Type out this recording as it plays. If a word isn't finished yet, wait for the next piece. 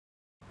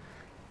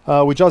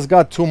We just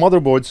got two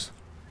motherboards.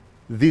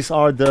 These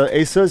are the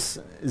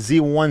Asus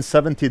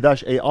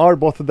Z170-ar.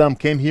 Both of them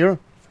came here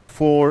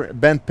for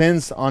bent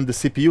pins on the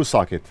CPU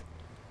socket.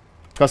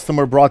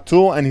 Customer brought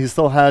two and he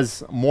still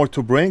has more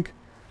to bring.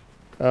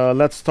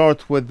 Let's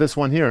start with this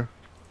one here.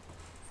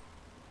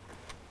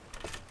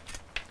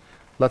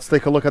 Let's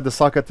take a look at the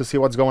socket to see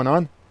what's going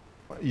on.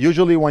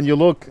 Usually when you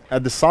look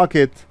at the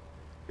socket,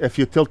 if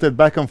you tilt it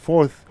back and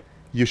forth,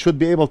 you should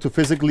be able to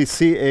physically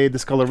see a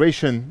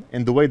discoloration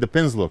in the way the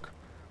pins look.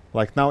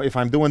 Like now, if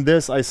I'm doing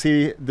this, I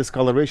see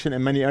discoloration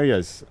in many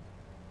areas.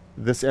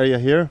 This area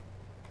here,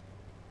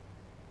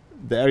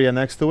 the area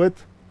next to it.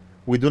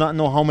 We do not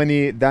know how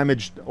many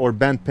damaged or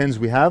bent pins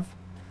we have.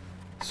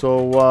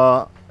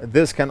 So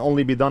this can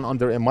only be done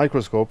under a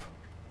microscope.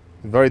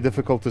 Very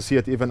difficult to see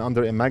it even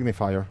under a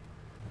magnifier.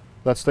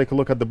 Let's take a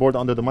look at the board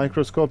under the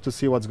microscope to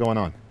see what's going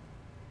on.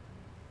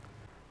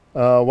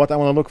 What I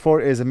want to look for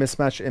is a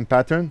mismatch in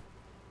pattern.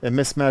 A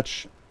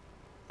mismatch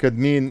could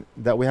mean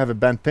that we have a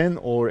bent pin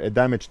or a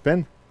damaged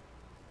pin.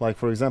 Like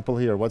for example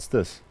here, what's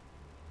this?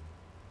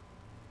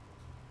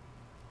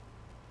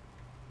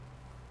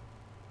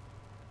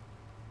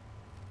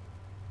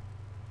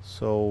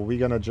 So we're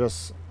gonna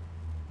just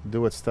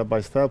do it step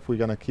by step. We're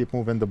gonna keep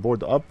moving the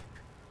board up.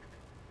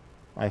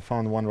 I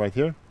found one right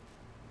here.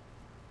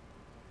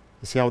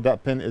 You see how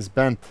that pin is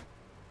bent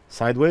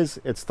sideways?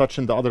 It's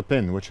touching the other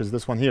pin, which is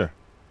this one here.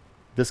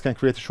 This can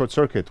create a short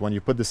circuit. When you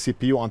put the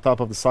CPU on top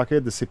of the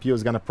socket, the CPU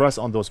is going to press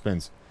on those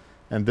pins.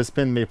 And this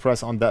pin may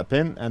press on that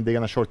pin and they're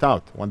going to short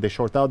out. When they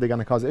short out, they're going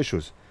to cause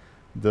issues.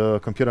 The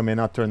computer may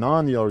not turn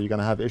on, or you're going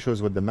to have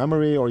issues with the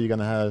memory, or you're going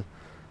to have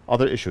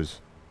other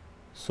issues.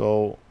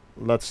 So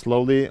let's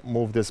slowly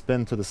move this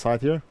pin to the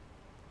side here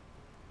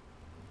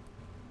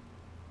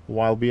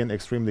while being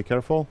extremely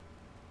careful.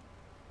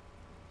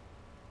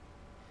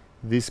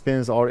 These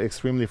pins are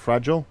extremely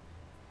fragile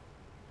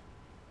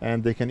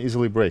and they can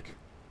easily break.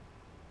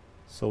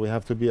 So we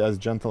have to be as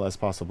gentle as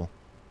possible.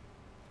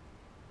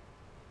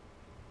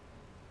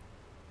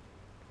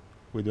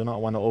 We do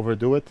not want to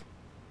overdo it.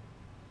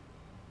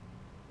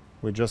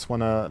 We just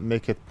want to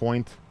make it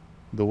point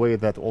the way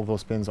that all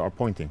those pins are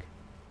pointing.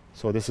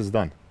 So this is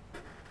done.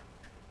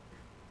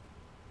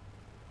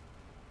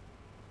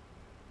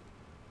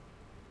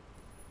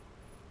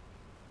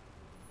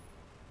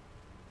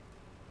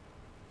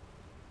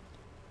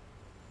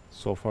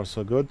 So far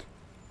so good.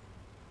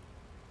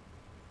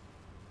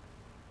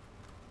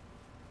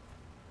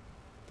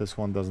 This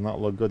one does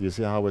not look good. You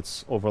see how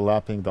it's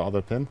overlapping the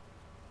other pin?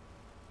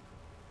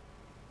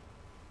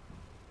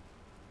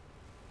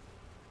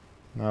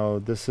 Now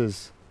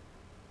this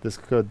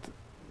could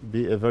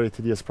be a very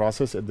tedious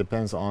process. It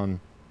depends on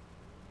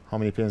how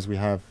many pins we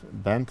have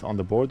bent on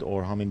the board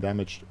or how many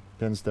damaged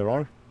pins there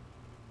are.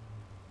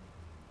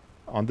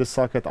 On this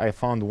socket I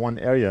found one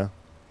area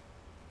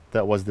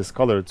that was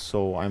discolored,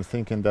 so I'm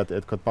thinking that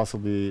it could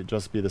possibly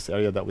just be this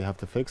area that we have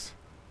to fix.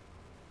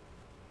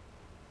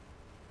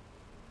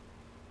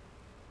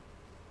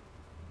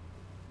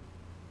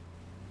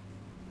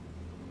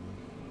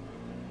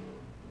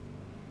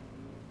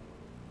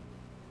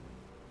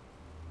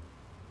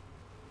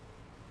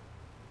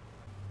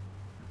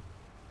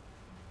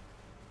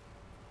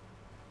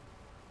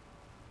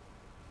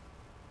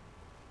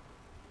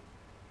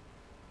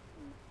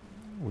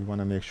 We want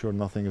to make sure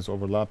nothing is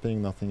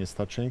overlapping, nothing is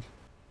touching.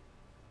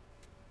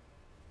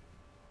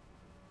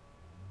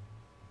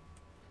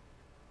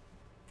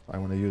 I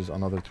want to use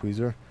another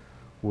tweezer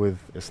with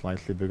a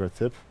slightly bigger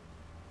tip.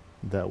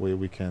 That way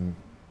we can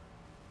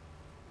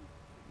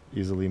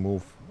easily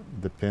move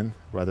the pin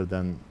rather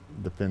than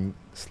the pin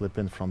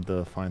slipping from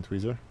the fine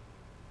tweezer.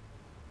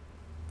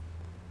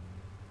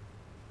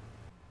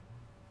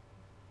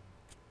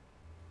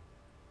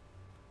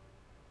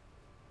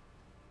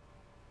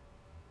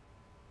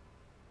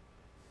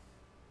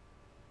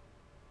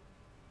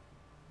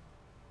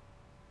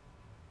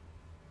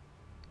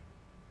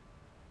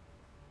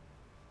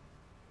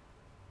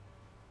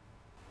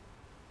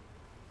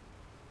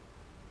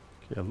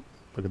 Okay,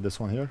 look at this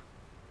one here.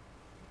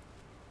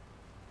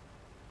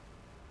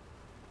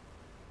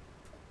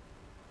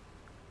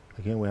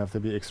 Again, we have to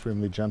be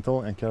extremely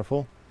gentle and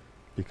careful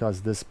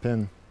because this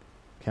pin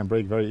can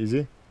break very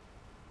easy.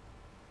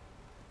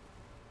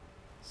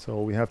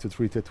 So we have to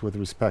treat it with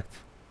respect.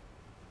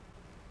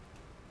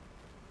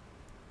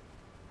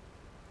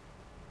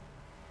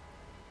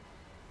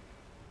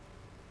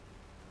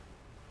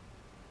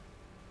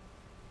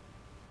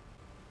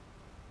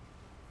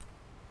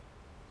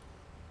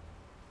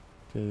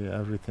 Okay,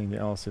 everything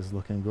else is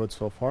looking good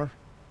so far.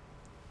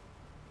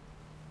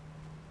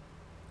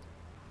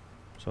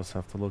 Just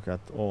have to look at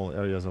all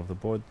areas of the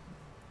board.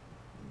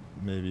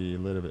 Maybe a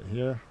little bit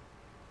here,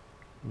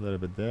 a little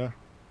bit there.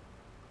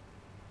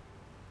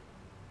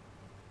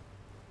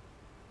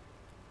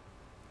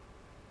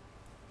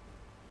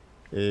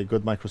 A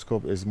good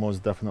microscope is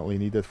most definitely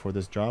needed for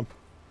this job.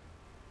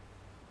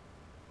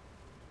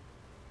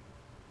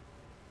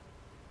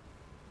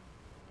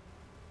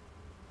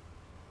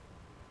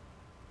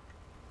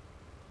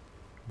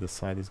 This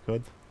side is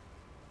good.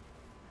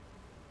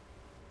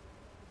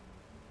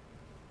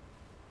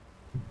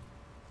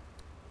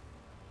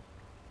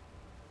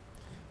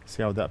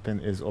 See how that pin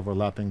is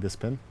overlapping this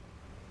pin?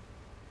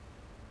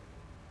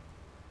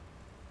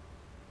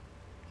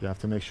 You have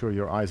to make sure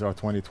your eyes are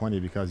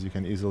 20/20 because you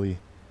can easily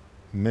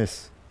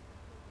miss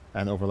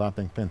an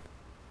overlapping pin.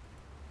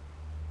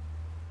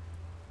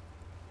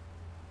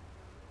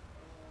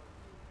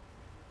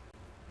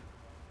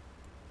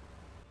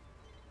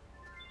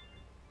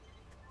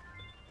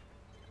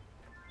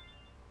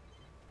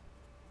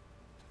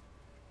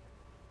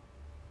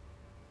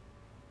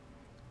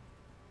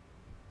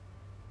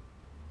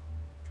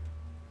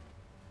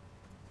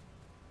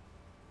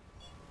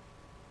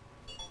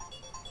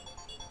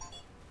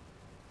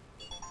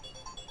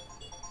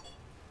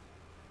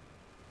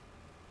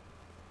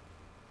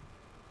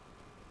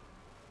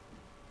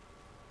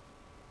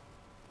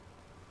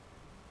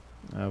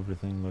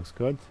 Everything looks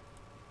good,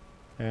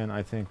 and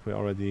I think we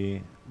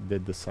already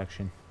did this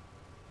section.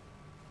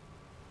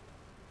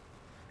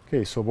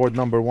 Okay, so board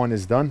number 1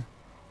 is done.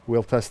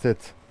 We'll test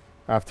it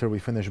after we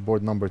finish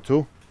board number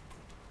 2.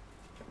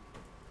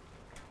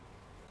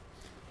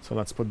 So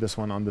let's put this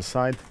one on the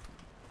side,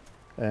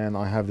 and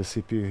I have the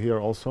CPU here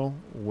also.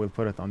 We'll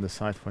put it on the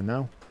side for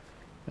now,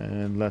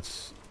 and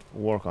let's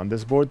work on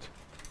this board.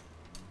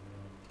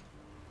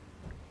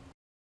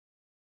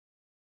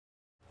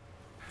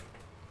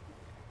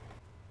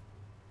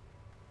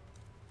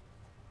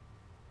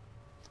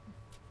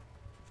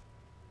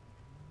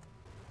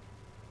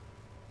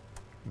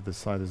 This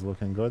side is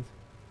looking good.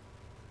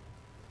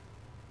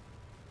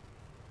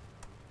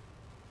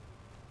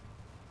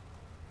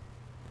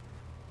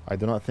 I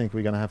do not think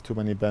we're gonna have too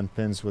many bent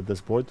pins with this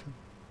board.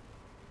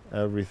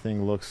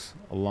 Everything looks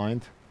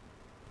aligned.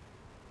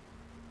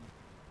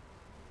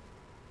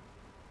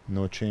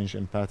 No change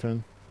in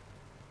pattern.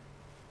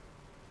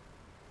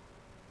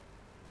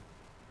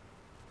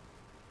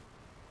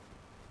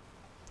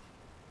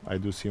 I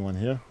do see one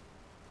here.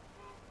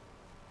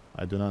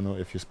 I do not know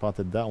if you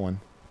spotted that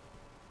one.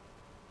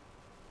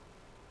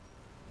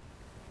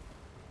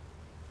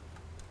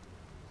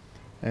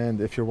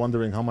 And if you're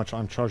wondering how much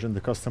I'm charging the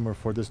customer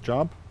for this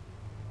job,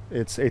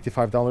 it's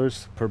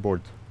 $85 per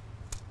board.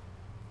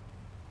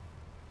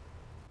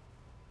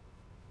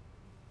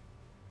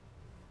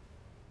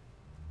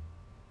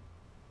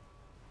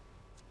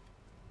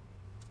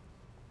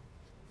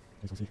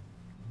 As you can see,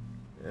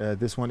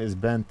 this one is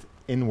bent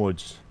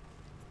inwards.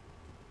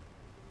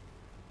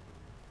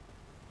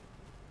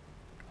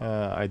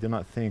 I do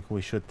not think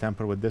we should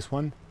tamper with this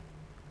one.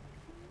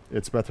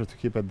 It's better to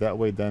keep it that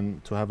way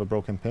than to have a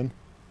broken pin.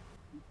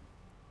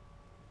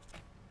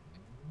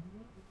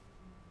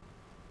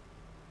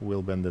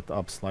 We'll bend it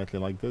up slightly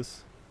like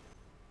this.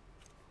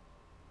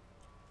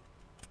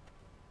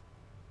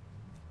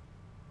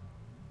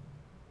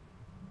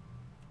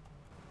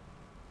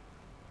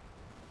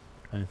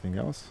 Anything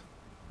else?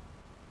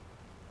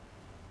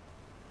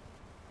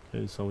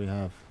 Okay, so we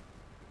have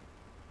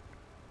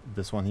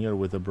this one here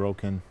with a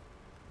broken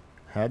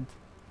head.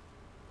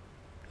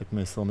 It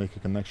may still make a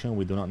connection.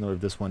 We do not know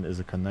if this one is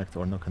a connect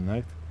or no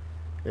connect.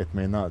 It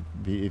may not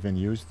be even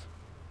used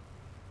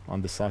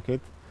on the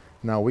socket.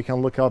 Now we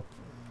can look up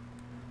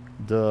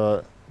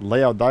the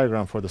layout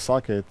diagram for the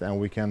socket and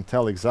we can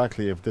tell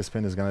exactly if this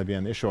pin is going to be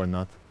an issue or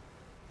not,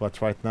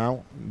 but right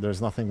now there's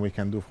nothing we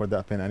can do for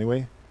that pin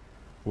anyway.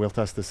 We'll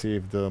test to see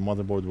if the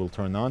motherboard will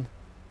turn on.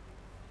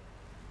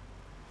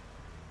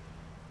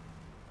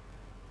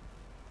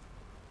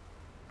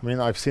 I mean,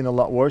 I've seen a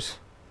lot worse.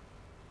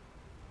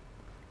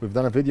 We've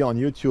done a video on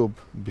YouTube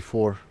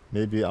before,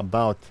 maybe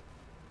about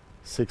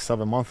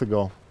 6-7 months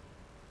ago,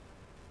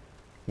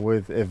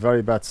 with a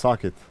very bad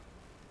socket.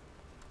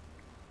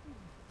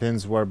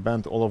 Pins were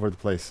bent all over the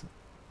place.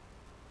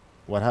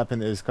 What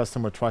happened is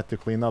customer tried to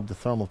clean up the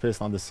thermal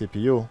paste on the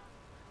CPU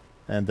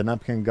and the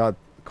napkin got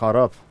caught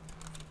up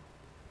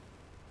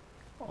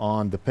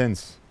on the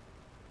pins.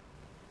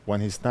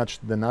 When he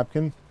snatched the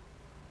napkin,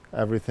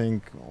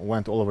 everything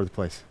went all over the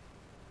place.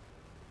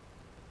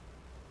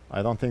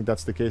 I don't think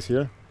that's the case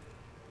here.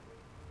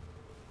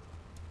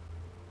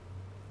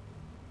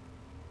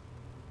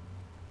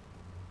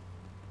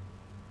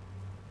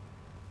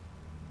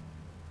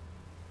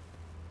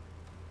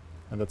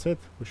 And that's it.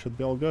 We should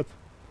be all good.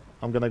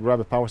 I'm gonna grab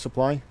a power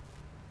supply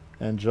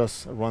and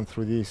just run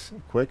through these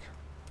quick.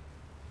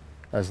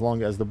 As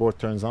long as the board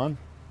turns on,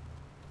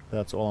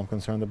 that's all I'm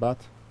concerned about.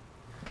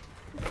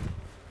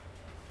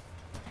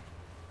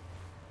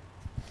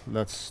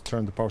 Let's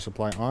turn the power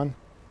supply on.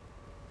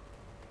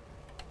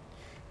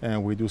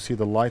 And we do see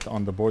the light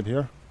on the board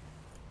here,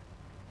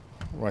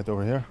 right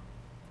over here.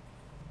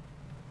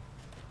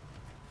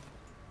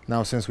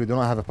 Now, since we do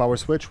not have a power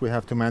switch, we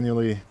have to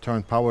manually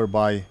turn power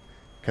by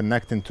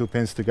connecting 2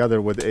 pins together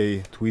with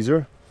a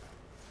tweezer.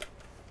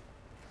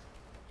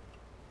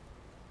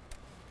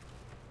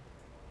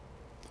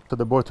 So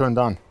the board turned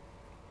on.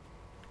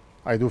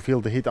 I do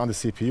feel the heat on the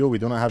CPU. We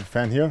do not have a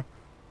fan here,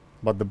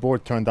 but the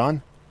board turned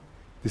on.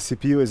 The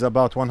CPU is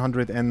about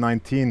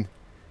 119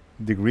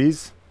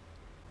 degrees.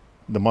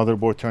 The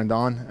motherboard turned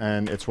on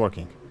and it's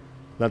working.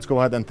 Let's go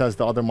ahead and test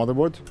the other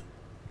motherboard.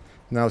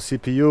 Now,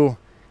 CPU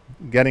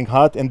getting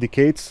hot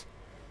indicates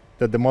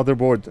that the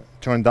motherboard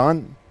turned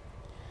on.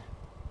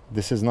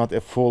 This is not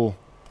a full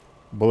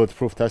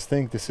bulletproof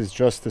testing. This is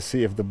just to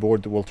see if the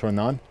board will turn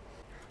on.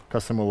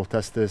 Customer will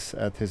test this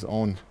at his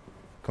own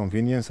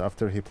convenience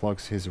after he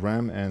plugs his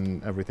RAM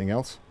and everything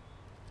else.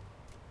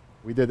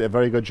 We did a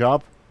very good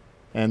job,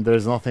 and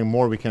there's nothing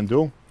more we can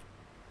do.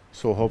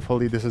 So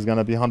hopefully this is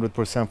gonna be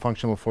 100%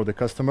 functional for the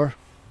customer.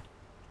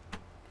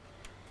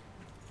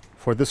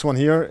 For this one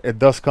here, it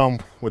does come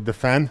with the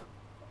fan.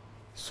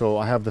 So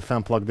I have the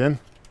fan plugged in.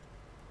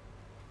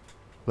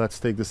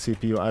 Let's take the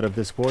CPU out of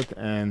this board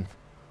and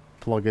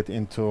plug it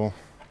into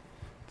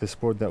this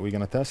board that we're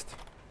gonna test.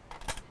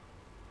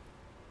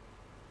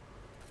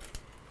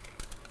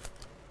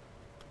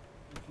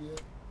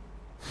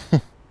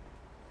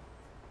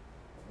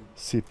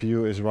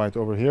 CPU is right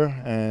over here,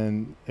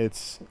 and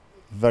it's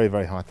very,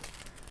 very hot.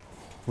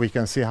 We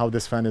can see how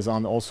this fan is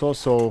on also,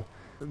 so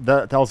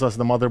that tells us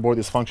the motherboard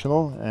is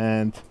functional,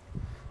 and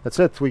that's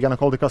it. We're gonna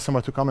call the customer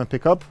to come and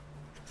pick up.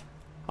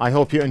 I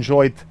hope you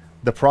enjoyed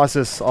the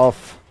process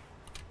of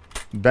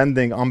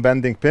bending,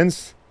 unbending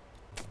pins.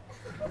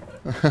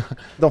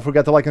 Don't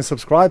forget to like and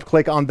subscribe.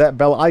 Click on that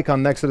bell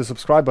icon next to the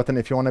subscribe button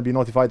if you want to be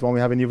notified when we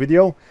have a new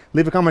video.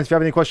 Leave a comment if you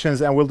have any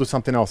questions, and we'll do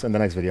something else in the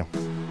next video.